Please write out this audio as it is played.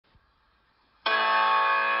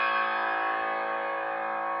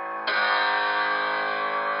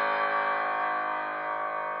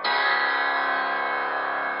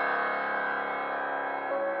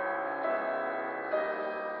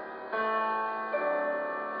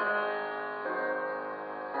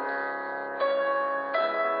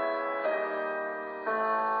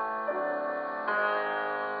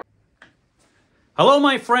Hello,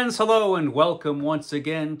 my friends, hello, and welcome once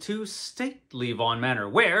again to Stately Vaughan Manor,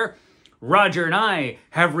 where Roger and I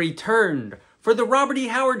have returned for the Robert E.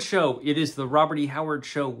 Howard Show. It is the Robert E. Howard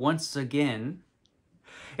Show once again.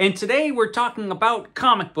 And today we're talking about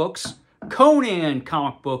comic books, Conan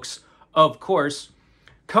comic books, of course.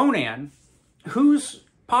 Conan, whose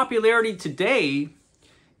popularity today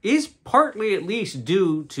is partly at least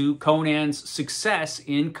due to Conan's success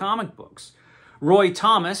in comic books. Roy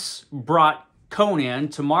Thomas brought Conan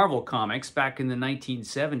to Marvel Comics back in the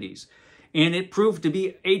 1970s, and it proved to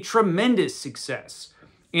be a tremendous success.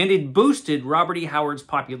 And it boosted Robert E. Howard's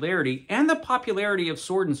popularity and the popularity of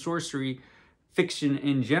sword and sorcery fiction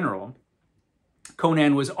in general.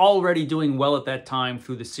 Conan was already doing well at that time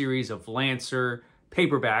through the series of Lancer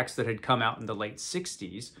paperbacks that had come out in the late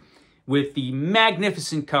 60s, with the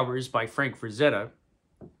magnificent covers by Frank Frazetta.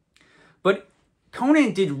 But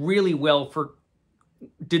Conan did really well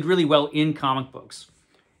in comic books.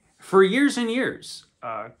 For years and years,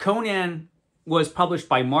 Conan was published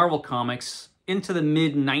by Marvel Comics into the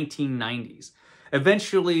mid-1990s.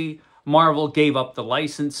 Eventually, Marvel gave up the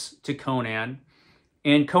license to Conan,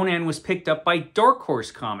 and Conan was picked up by Dark Horse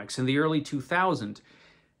Comics in the early 2000s.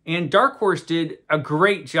 And Dark Horse did a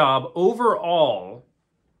great job overall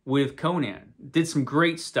with Conan. Did some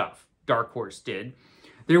great stuff, Dark Horse did.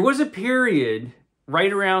 There was a period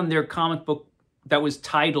right around their comic book that was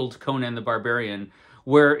titled Conan the Barbarian,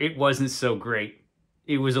 where it wasn't so great.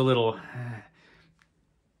 It was a little,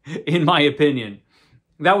 in my opinion,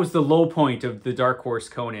 that was the low point of the Dark Horse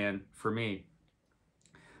Conan for me.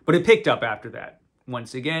 But it picked up after that.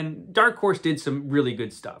 Once again, Dark Horse did some really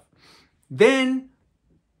good stuff. Then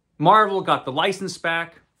Marvel got the license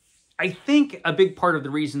back. I think a big part of the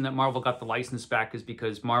reason that Marvel got the license back is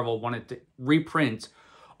because Marvel wanted to reprint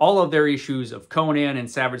all of their issues of Conan and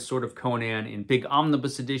Savage Sword of Conan in big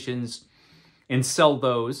omnibus editions and sell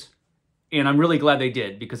those. And I'm really glad they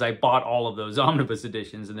did, because I bought all of those omnibus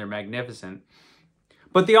editions and they're magnificent.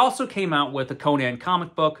 But they also came out with a Conan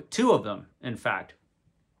comic book, two of them, in fact.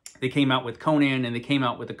 They came out with Conan and they came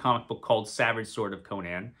out with a comic book called Savage Sword of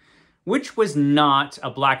Conan, which was not a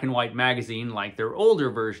black and white magazine like their older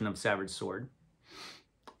version of Savage Sword.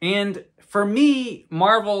 And for me,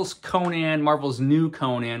 Marvel's Conan, Marvel's new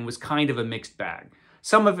Conan, was kind of a mixed bag.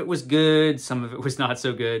 Some of it was good, some of it was not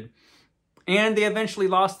so good. And they eventually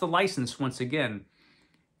lost the license once again.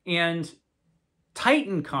 And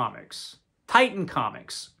Titan Comics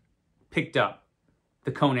picked up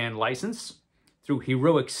the Conan license through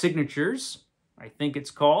Heroic Signatures, I think it's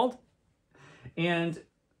called. And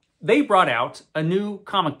they brought out a new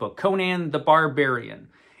comic book, Conan the Barbarian.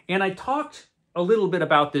 And I talked a little bit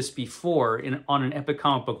about this before on an Epic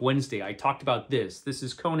Comic Book Wednesday. I talked about this. This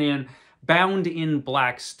is Conan bound in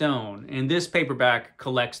black stone. And this paperback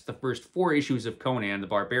collects the first 4 issues of Conan the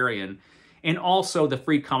Barbarian, and also the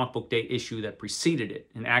free comic book day issue that preceded it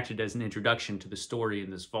and acted as an introduction to the story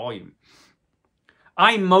in this volume.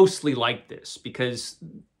 I mostly like this because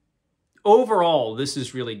overall, this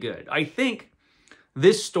is really good. I think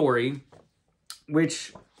this story,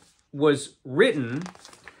 which was written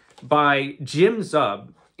by Jim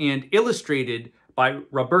Zub and illustrated by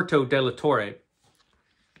Roberto Della Torre,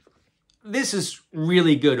 this is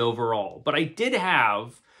really good overall. But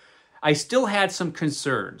I still had some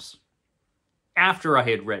concerns after I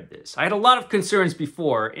had read this. I had a lot of concerns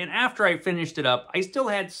before, and after I finished it up, I still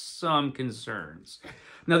had some concerns.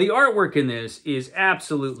 Now, the artwork in this is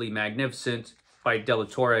absolutely magnificent by Della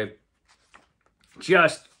Torre.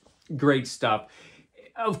 Just great stuff.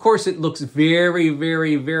 Of course, it looks very,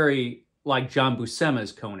 very, very like John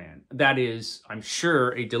Buscema's Conan. That is, I'm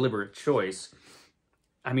sure, a deliberate choice.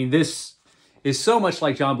 I mean, this is so much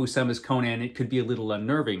like John Buscema's Conan, it could be a little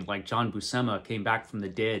unnerving, like John Buscema came back from the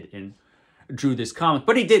dead and drew this comic.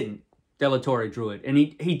 But he didn't. Della Torre drew it, and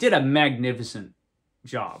he did a magnificent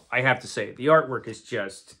job, I have to say. The artwork is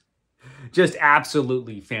just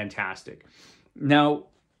absolutely fantastic. Now,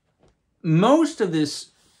 most of this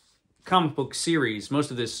comic book series, most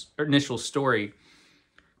of this initial story,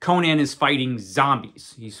 Conan is fighting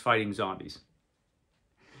zombies. He's fighting zombies.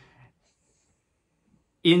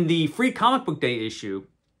 In the free comic book day issue,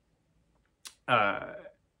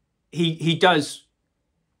 he does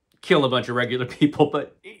kill a bunch of regular people,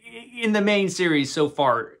 but in the main series so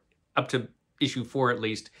far, up to issue 4 at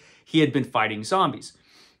least, he had been fighting zombies.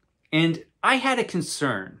 And I had a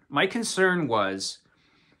concern. My concern was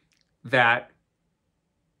that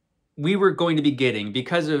we were going to be getting,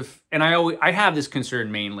 because of, and I have this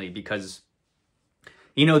concern mainly because,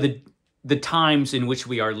 you know, the times in which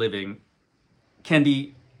we are living can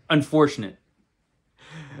be unfortunate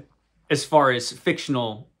as far as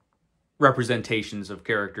fictional representations of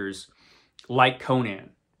characters like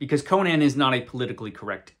Conan, because Conan is not a politically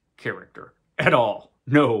correct character at all.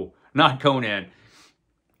 No, not Conan.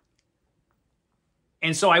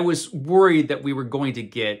 And so I was worried that we were going to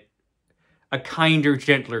get a kinder,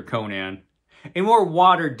 gentler Conan, a more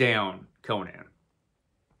watered down Conan.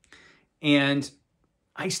 And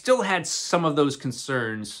I still had some of those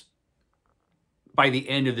concerns by the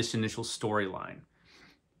end of this initial storyline.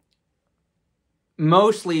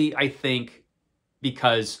 Mostly, I think,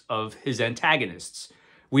 because of his antagonists.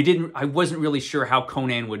 I wasn't really sure how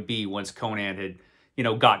Conan would be once Conan had,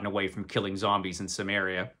 gotten away from killing zombies in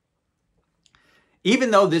Samaria.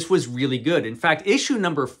 Even though this was really good. In fact, issue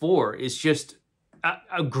number 4 is just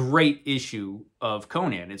a great issue of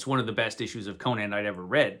Conan. It's one of the best issues of Conan I'd ever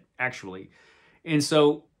read, actually. And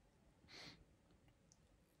so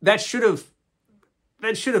that should have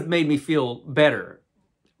made me feel better.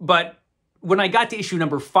 But when I got to issue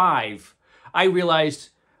number 5, I realized,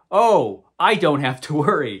 oh, I don't have to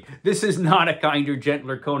worry. This is not a kinder,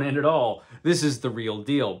 gentler Conan at all. This is the real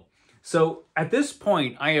deal. So at this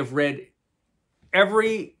point, I have read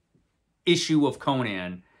every issue of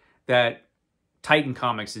Conan that Titan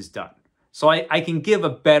Comics has done. So I can give a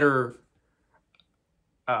better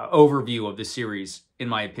overview of the series, in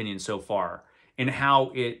my opinion, so far, and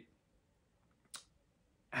how it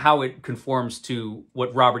conforms to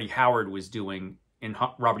what Robert E. Howard was doing in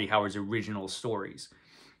Robert E. Howard's original stories.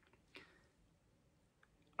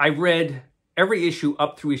 I read every issue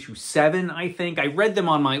up through issue 7, I think. I read them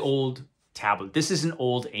on my old tablet. This is an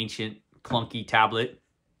old, ancient, clunky tablet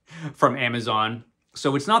from Amazon.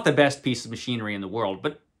 So it's not the best piece of machinery in the world,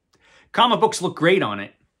 but comic books look great on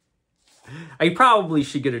it. I probably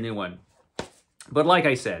should get a new one. But like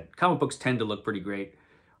I said, comic books tend to look pretty great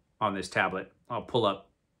on this tablet. I'll pull up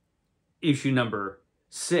issue number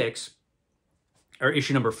 6, or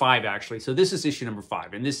issue number 5, actually. So this is issue number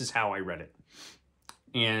 5, and this is how I read it.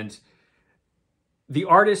 And the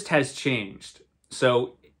artist has changed.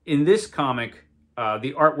 So in this comic,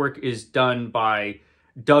 the artwork is done by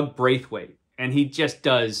Doug Braithwaite, and he just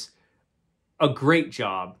does a great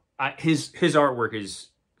job. His artwork is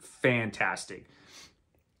fantastic.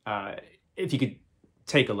 If you could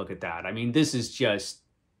take a look at that. I mean, this is just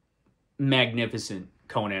magnificent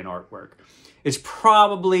Conan artwork. It's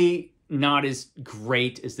probably not as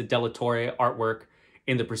great as the Della Torre artwork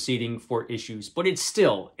in the preceding 4 issues, but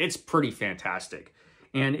it's pretty fantastic.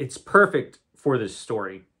 And it's perfect for this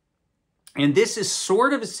story. And this is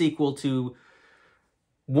sort of a sequel to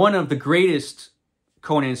one of the greatest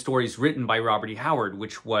Conan stories written by Robert E. Howard,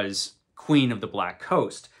 which was Queen of the Black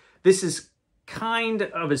Coast. This is kind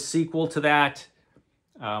of a sequel to that.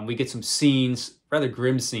 We get some scenes, rather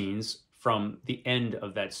grim scenes, from the end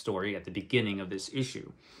of that story at the beginning of this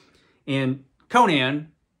issue. And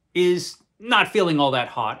Conan is not feeling all that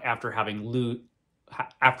hot after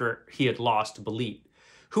after he had lost Belit,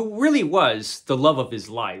 who really was the love of his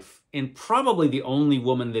life and probably the only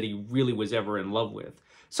woman that he really was ever in love with.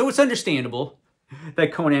 So it's understandable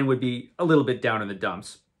that Conan would be a little bit down in the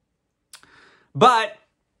dumps. But,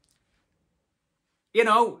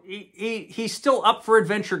 he's still up for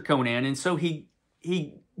adventure, Conan, and so he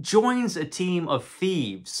joins a team of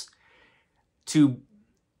thieves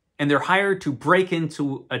and they're hired to break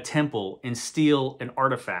into a temple and steal an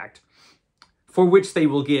artifact for which they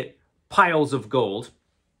will get piles of gold.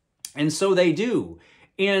 And so they do.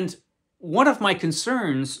 And one of my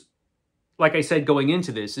concerns, like I said, going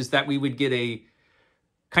into this, is that we would get a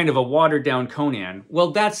kind of a watered down Conan.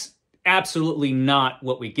 Well, that's absolutely not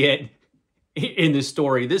what we get in this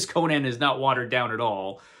story. This Conan is not watered down at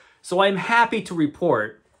all. So I'm happy to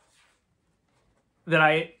report that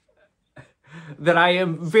I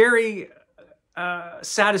am very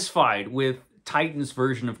satisfied with Titan's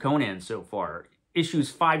version of Conan so far.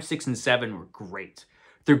 Issues 5, 6, and 7 were great.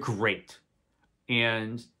 They're great.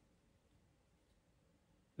 And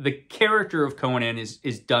the character of Conan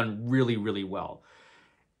is done really, really well.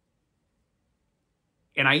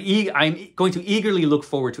 And I'm going to eagerly look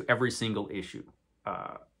forward to every single issue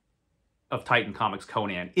of Titan Comics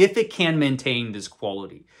Conan, if it can maintain this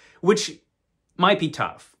quality, which might be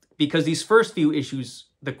tough, because these first few issues,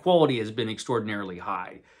 the quality has been extraordinarily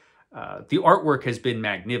high. The artwork has been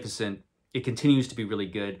magnificent. It continues to be really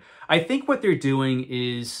good. I think what they're doing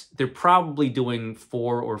is they're probably doing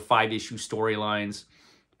 4 or 5 issue storylines.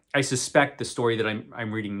 I suspect the story that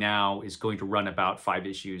I'm reading now is going to run about 5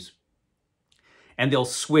 issues. And they'll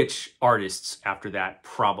switch artists after that,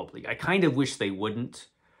 probably. I kind of wish they wouldn't,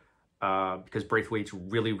 because Braithwaite's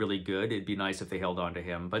really, really good. It'd be nice if they held on to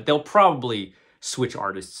him. But they'll probably switch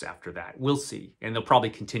artists after that. We'll see. And they'll probably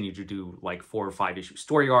continue to do like 4 or 5 issue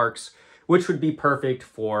story arcs. which would be perfect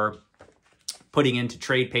for putting into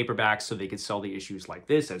trade paperbacks so they could sell the issues like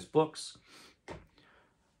this as books.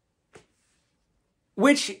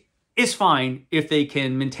 Which is fine if they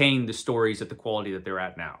can maintain the stories at the quality that they're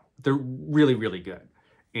at now. They're really, really good.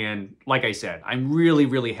 And like I said, I'm really,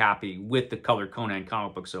 really happy with the Color Conan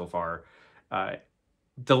comic book so far.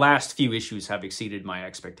 The last few issues have exceeded my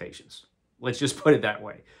expectations. Let's just put it that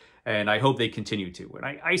way. And I hope they continue to.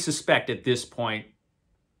 And I suspect at this point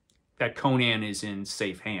that Conan is in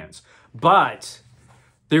safe hands. But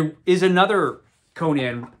there is another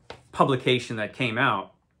Conan publication that came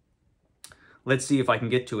out. Let's see if I can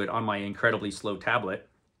get to it on my incredibly slow tablet.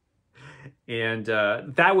 And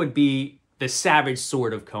that would be The Savage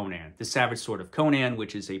Sword of Conan. The Savage Sword of Conan,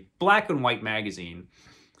 which is a black and white magazine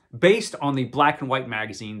based on the black and white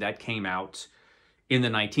magazine that came out in the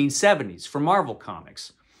 1970s from Marvel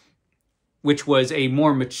Comics, which was a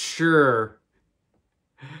more mature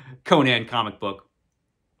Conan comic book.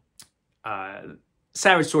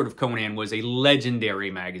 Savage Sword of Conan was a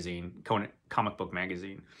legendary magazine, comic book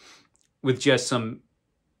magazine, with just some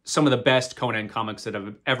of the best Conan comics that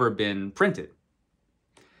have ever been printed.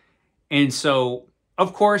 And so,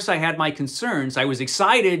 of course, I had my concerns. I was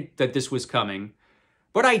excited that this was coming,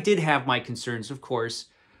 but I did have my concerns, of course.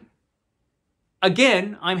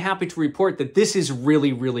 Again, I'm happy to report that this is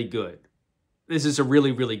really, really good. This is a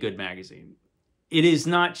really, really good magazine. It is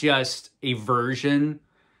not just a version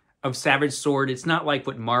of Savage Sword. It's not like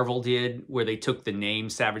what Marvel did, where they took the name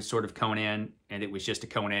Savage Sword of Conan, and it was just a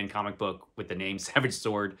Conan comic book with the name Savage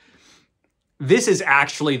Sword. This is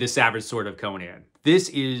actually the Savage Sword of Conan. This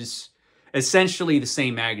is essentially the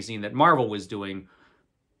same magazine that Marvel was doing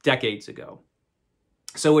decades ago.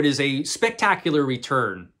 So it is a spectacular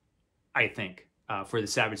return, I think, for the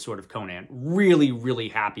Savage Sword of Conan. Really, really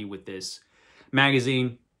happy with this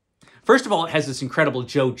magazine. First of all, it has this incredible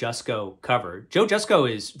Joe Jusko cover. Joe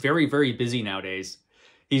Jusko is very, very busy nowadays.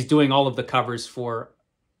 He's doing all of the covers for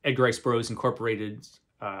Edgar Rice Burroughs Incorporated's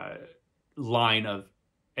line of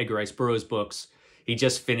Edgar Rice Burroughs books. He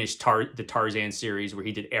just finished the Tarzan series, where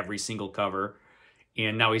he did every single cover.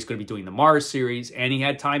 And now he's going to be doing the Mars series. And he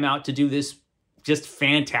had time out to do this just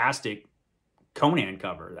fantastic Conan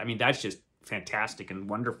cover. I mean, that's just fantastic and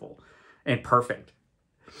wonderful and perfect.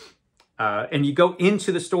 And you go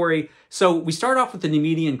into the story. So we start off with the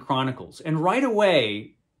Nemedian Chronicles. And right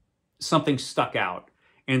away, something stuck out.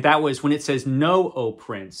 And that was when it says, "No, O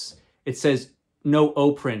Prince." It says, "No,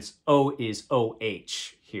 O Prince." O is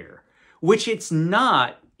O-H here, which it's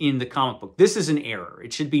not in the comic book. This is an error.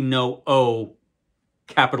 It should be "No, O,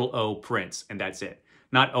 capital O, Prince," and that's it,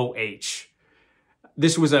 not O-H.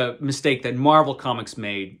 This was a mistake that Marvel Comics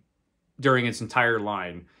made during its entire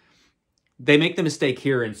line. They make the mistake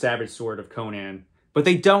here in Savage Sword of Conan, but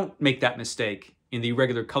they don't make that mistake in the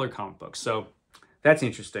regular color comic books. So that's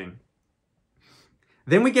interesting.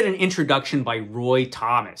 Then we get an introduction by Roy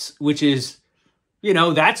Thomas, which is, you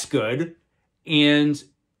know, that's good. And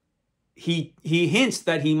he hints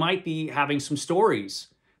that he might be having some stories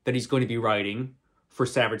that he's going to be writing for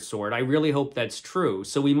Savage Sword. I really hope that's true.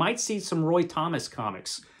 So we might see some Roy Thomas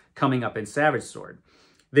comics coming up in Savage Sword.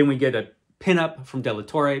 Then we get a pinup from De La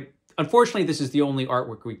Torre. Unfortunately, this is the only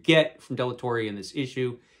artwork we get from De La Torre in this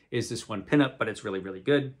issue, is this one pinup, but it's really, really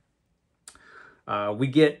good. We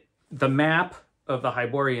get the map of the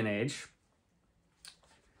Hyborian Age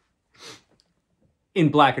in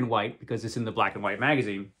black and white, because it's in the black and white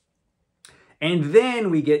magazine. And then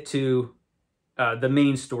we get to the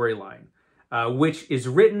main storyline, which is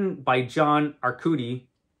written by John Arcudi.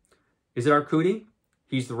 Is it Arcudi?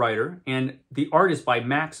 He's the writer. And the art is by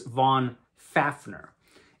Max von Fafner.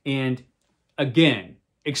 And again,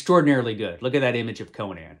 extraordinarily good. Look at that image of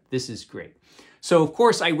Conan. This is great. So, of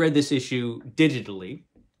course, I read this issue digitally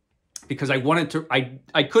because I wanted to,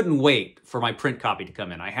 I couldn't wait for my print copy to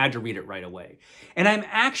come in. I had to read it right away. And I'm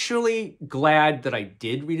actually glad that I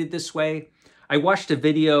did read it this way. I watched a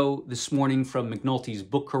video this morning from McNulty's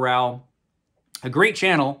Book Corral, a great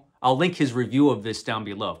channel. I'll link his review of this down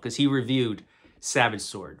below because he reviewed Savage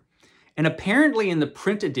Sword. And apparently in the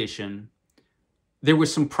print edition, there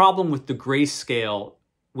was some problem with the grayscale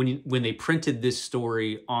when they printed this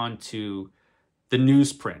story onto the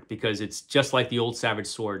newsprint, because it's just like the old Savage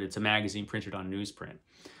Sword. It's a magazine printed on newsprint.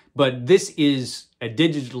 But this is a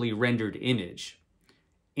digitally rendered image,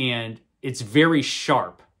 and it's very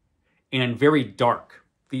sharp and very dark.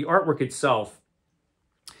 The artwork itself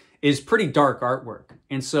is pretty dark artwork.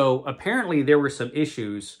 And so apparently there were some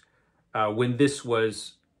issues when this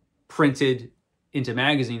was printed into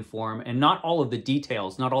magazine form, and not all of the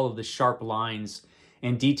details, not all of the sharp lines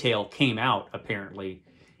and detail came out, apparently,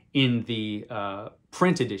 in the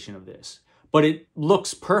print edition of this, but it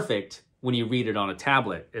looks perfect when you read it on a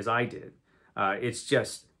tablet, as I did.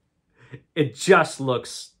 It just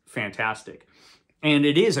looks fantastic. And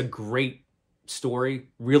it is a great story.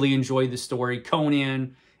 Really enjoyed the story.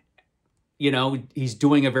 Conan, you know, he's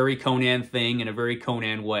doing a very Conan thing in a very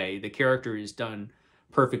Conan way. The character is done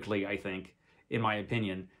perfectly, I think, in my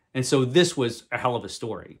opinion. And so this was a hell of a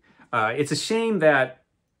story. It's a shame that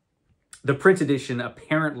the print edition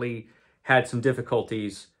apparently had some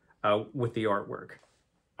difficulties with the artwork.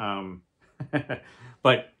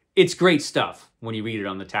 But it's great stuff when you read it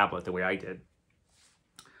on the tablet the way I did.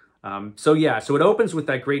 So yeah, so it opens with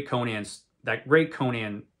that great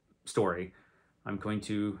Conan story. I'm going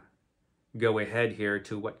to go ahead here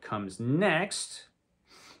to what comes next.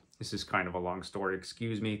 This is kind of a long story,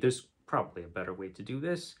 excuse me. There's probably a better way to do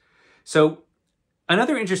this. So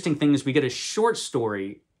another interesting thing is we get a short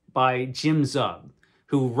story by Jim Zub,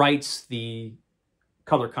 who writes the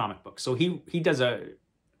color comic book. So he does a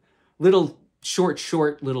little short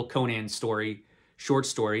little Conan story, short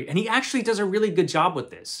story, and he actually does a really good job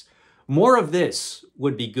with this. More of this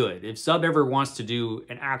would be good. If Zub ever wants to do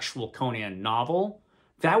an actual Conan novel,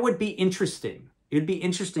 that would be interesting. It'd be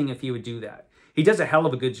interesting if he would do that. He does a hell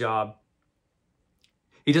of a good job.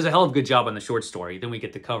 He does a hell of a good job on the short story. Then we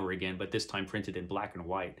get the cover again, but this time printed in black and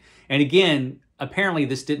white. And again, apparently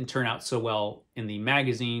this didn't turn out so well in the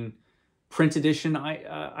magazine print edition,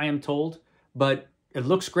 I am told, but it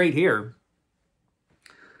looks great here.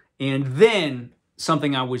 And then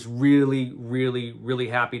something I was really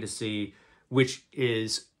happy to see, which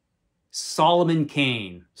is Solomon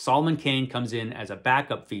Kane. Solomon Kane comes in as a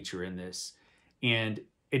backup feature in this, and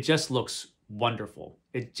it just looks wonderful.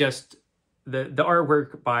 It just, the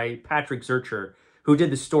artwork by Patrick Zurcher, who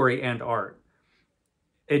did the story and art,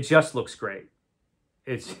 it just looks great.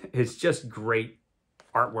 It's just great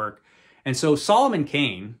artwork. And so Solomon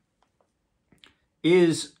Kane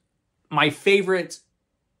is my favorite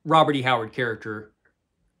Robert E. Howard character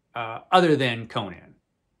other than Conan.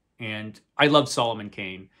 And I love Solomon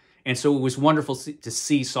Kane. And so it was wonderful to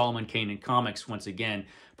see Solomon Kane in comics once again,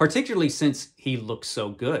 particularly since he looks so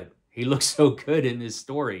good. He looks so good in this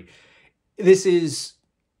story. This is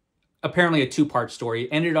apparently a two-part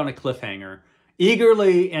story, ended on a cliffhanger,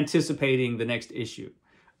 eagerly anticipating the next issue.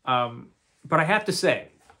 But I have to say,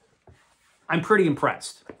 I'm pretty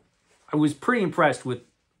impressed. I was pretty impressed with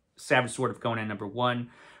Savage Sword of Conan #1.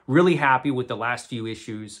 Really happy with the last few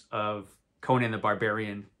issues of Conan the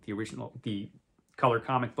Barbarian, the original, the color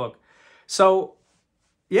comic book. So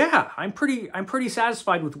yeah, I'm pretty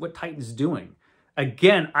satisfied with what Titan's doing.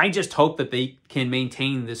 Again, I just hope that they can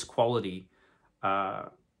maintain this quality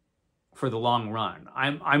for the long run.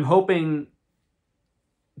 I'm hoping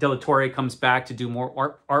De La Torre comes back to do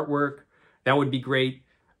more artwork. That would be great.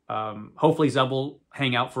 Hopefully Zub will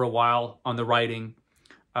hang out for a while on the writing.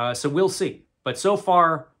 So we'll see. But so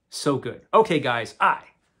far, so good. Okay, guys, I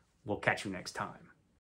will catch you next time.